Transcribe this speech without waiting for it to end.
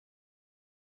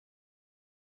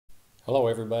Hello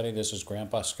everybody, this is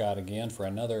Grandpa Scott again for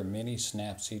another mini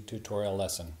Snapseed tutorial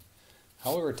lesson.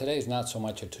 However, today is not so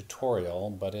much a tutorial,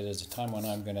 but it is a time when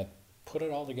I'm going to put it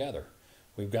all together.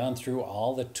 We've gone through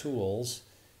all the tools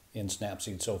in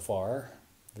Snapseed so far.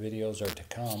 Videos are to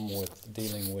come with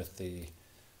dealing with the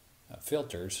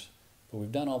filters, but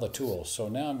we've done all the tools. So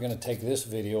now I'm going to take this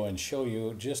video and show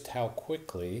you just how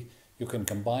quickly you can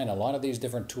combine a lot of these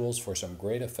different tools for some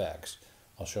great effects.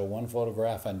 I'll show one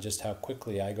photograph on just how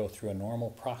quickly I go through a normal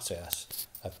process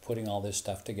of putting all this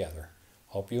stuff together.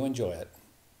 Hope you enjoy it.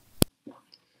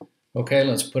 Okay,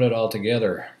 let's put it all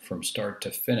together from start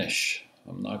to finish.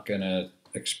 I'm not going to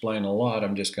explain a lot.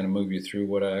 I'm just going to move you through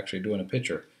what I actually do in a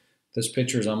picture. This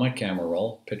picture is on my camera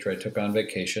roll, picture I took on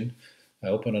vacation. I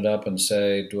open it up and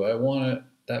say, do I want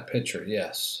that picture?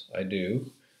 Yes, I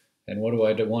do. And what do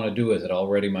I want to do with it?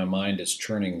 Already my mind is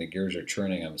churning, the gears are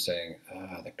churning. I'm saying,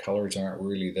 the colors aren't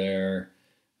really there.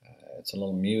 It's a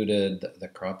little muted, the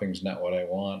cropping's not what I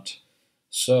want.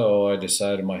 So I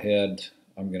decide in my head,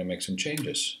 I'm going to make some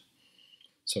changes.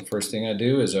 So first thing I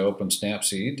do is I open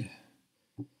Snapseed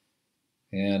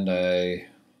and I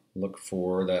look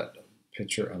for that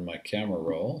picture on my camera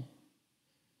roll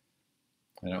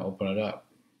and I open it up.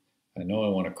 I know I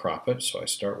want to crop it, so I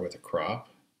start with a crop.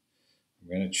 I'm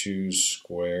going to choose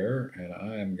square and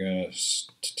I'm going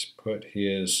to put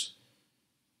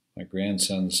my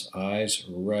grandson's eyes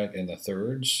right in the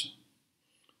thirds.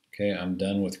 Okay, I'm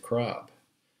done with crop.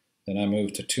 Then I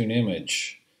move to tune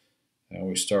image.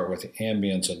 We start with the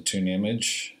ambience and tune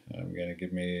image. I'm going to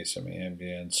give me some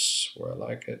ambience where I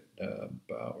like it,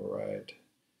 about right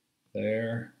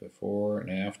there, before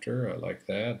and after. I like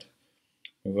that.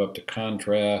 Move up to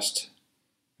contrast.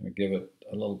 I'm going to give it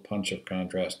a little punch of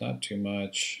contrast, not too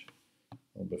much.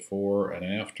 A little before and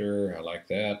after, I like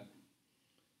that.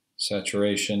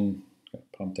 Saturation,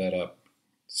 pump that up.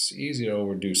 It's easy to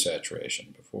overdo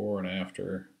saturation. Before and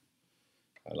after,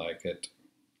 I like it.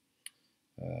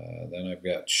 Then I've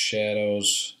got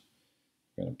shadows.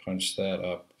 I'm going to punch that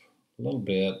up a little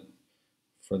bit.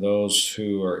 For those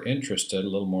who are interested, a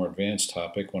little more advanced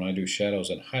topic, when I do shadows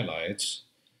and highlights,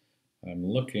 I'm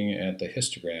looking at the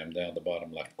histogram down the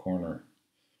bottom left corner,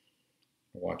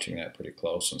 watching that pretty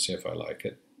close and see if I like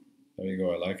it. There you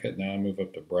go, I like it. Now I move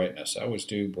up to brightness. I always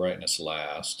do brightness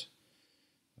last.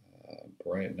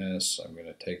 Brightness, I'm going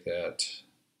to take that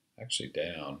actually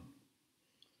down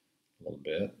a little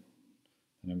bit.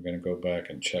 And I'm going to go back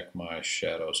and check my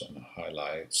shadows and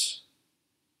highlights.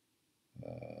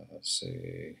 Let's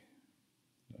see,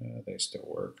 they still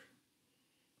work.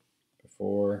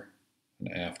 Before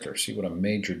and after. See what a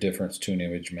major difference tune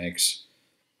image makes.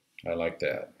 I like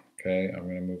that. Okay, I'm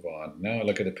going to move on. Now I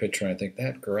look at the picture and I think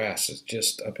that grass is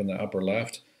just up in the upper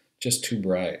left, just too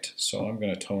bright. So I'm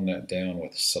going to tone that down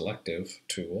with selective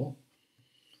tool.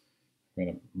 I'm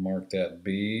going to mark that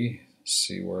B,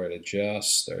 see where it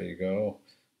adjusts. There you go.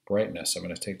 Brightness. I'm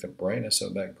going to take the brightness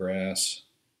of that grass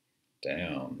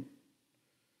down.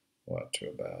 What, to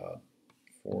about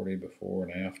 40 before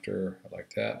and after. I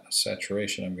like that.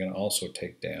 Saturation I'm going to also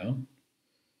take down.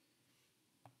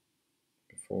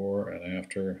 Before and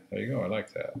after. There you go. I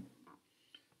like that.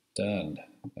 Done.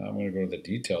 Now I'm going to go to the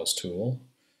details tool.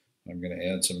 I'm going to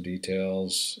add some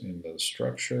details into the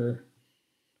structure.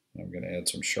 I'm going to add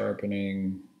some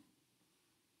sharpening.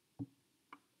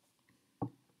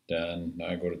 Done. Now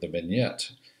I go to the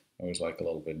vignette. I always like a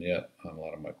little vignette on a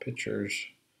lot of my pictures.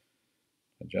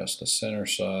 Adjust the center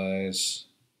size,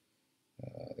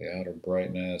 the outer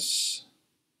brightness.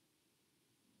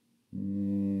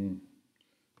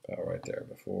 About right there,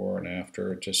 before and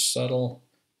after. Just subtle,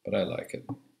 but I like it.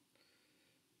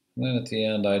 And then at the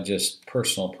end, I just,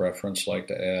 personal preference, like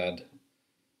to add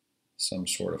some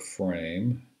sort of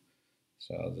frame.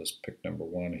 So I'll just pick number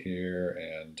 1 here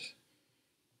and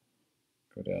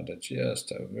go down to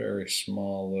just a very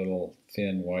small little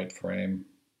thin white frame.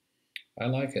 I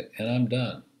like it, and I'm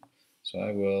done. So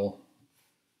I will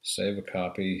save a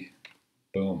copy.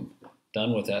 Boom,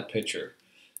 done with that picture.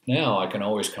 Now I can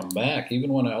always come back,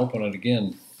 even when I open it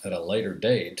again at a later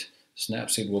date.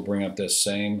 Snapseed will bring up this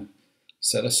same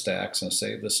set of stacks and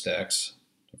save the stacks.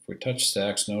 If we touch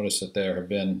stacks, notice that there have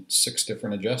been 6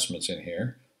 different adjustments in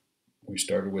here. We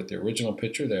started with the original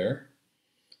picture there.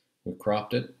 We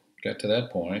cropped it, got to that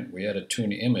point. We added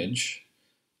tune image.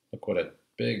 Look what a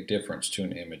big difference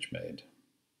tune image made.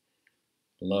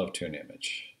 Love tune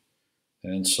image.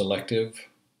 And selective,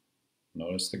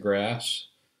 notice the grass,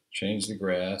 change the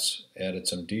grass, added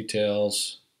some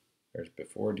details. There's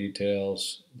before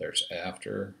details, there's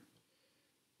after.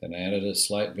 Then added a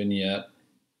slight vignette,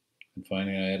 and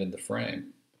finally I added the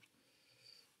frame.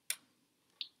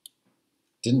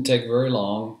 Didn't take very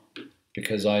long.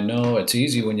 because I know it's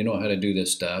easy when you know how to do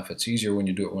this stuff. It's easier when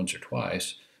you do it once or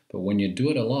twice, but when you do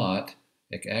it a lot,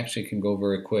 it actually can go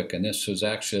very quick. And this was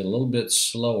actually a little bit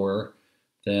slower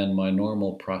than my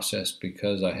normal process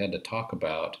because I had to talk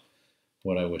about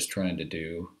what I was trying to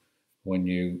do. When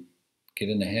you get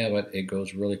in the habit, it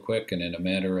goes really quick, and in a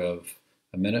matter of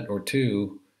a minute or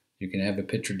two, you can have a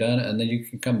picture done, and then you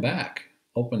can come back,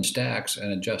 open stacks,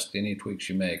 and adjust any tweaks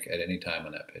you make at any time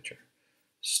on that picture.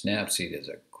 Snapseed is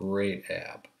a great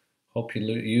app. Hope you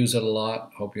use it a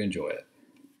lot. Hope you enjoy it.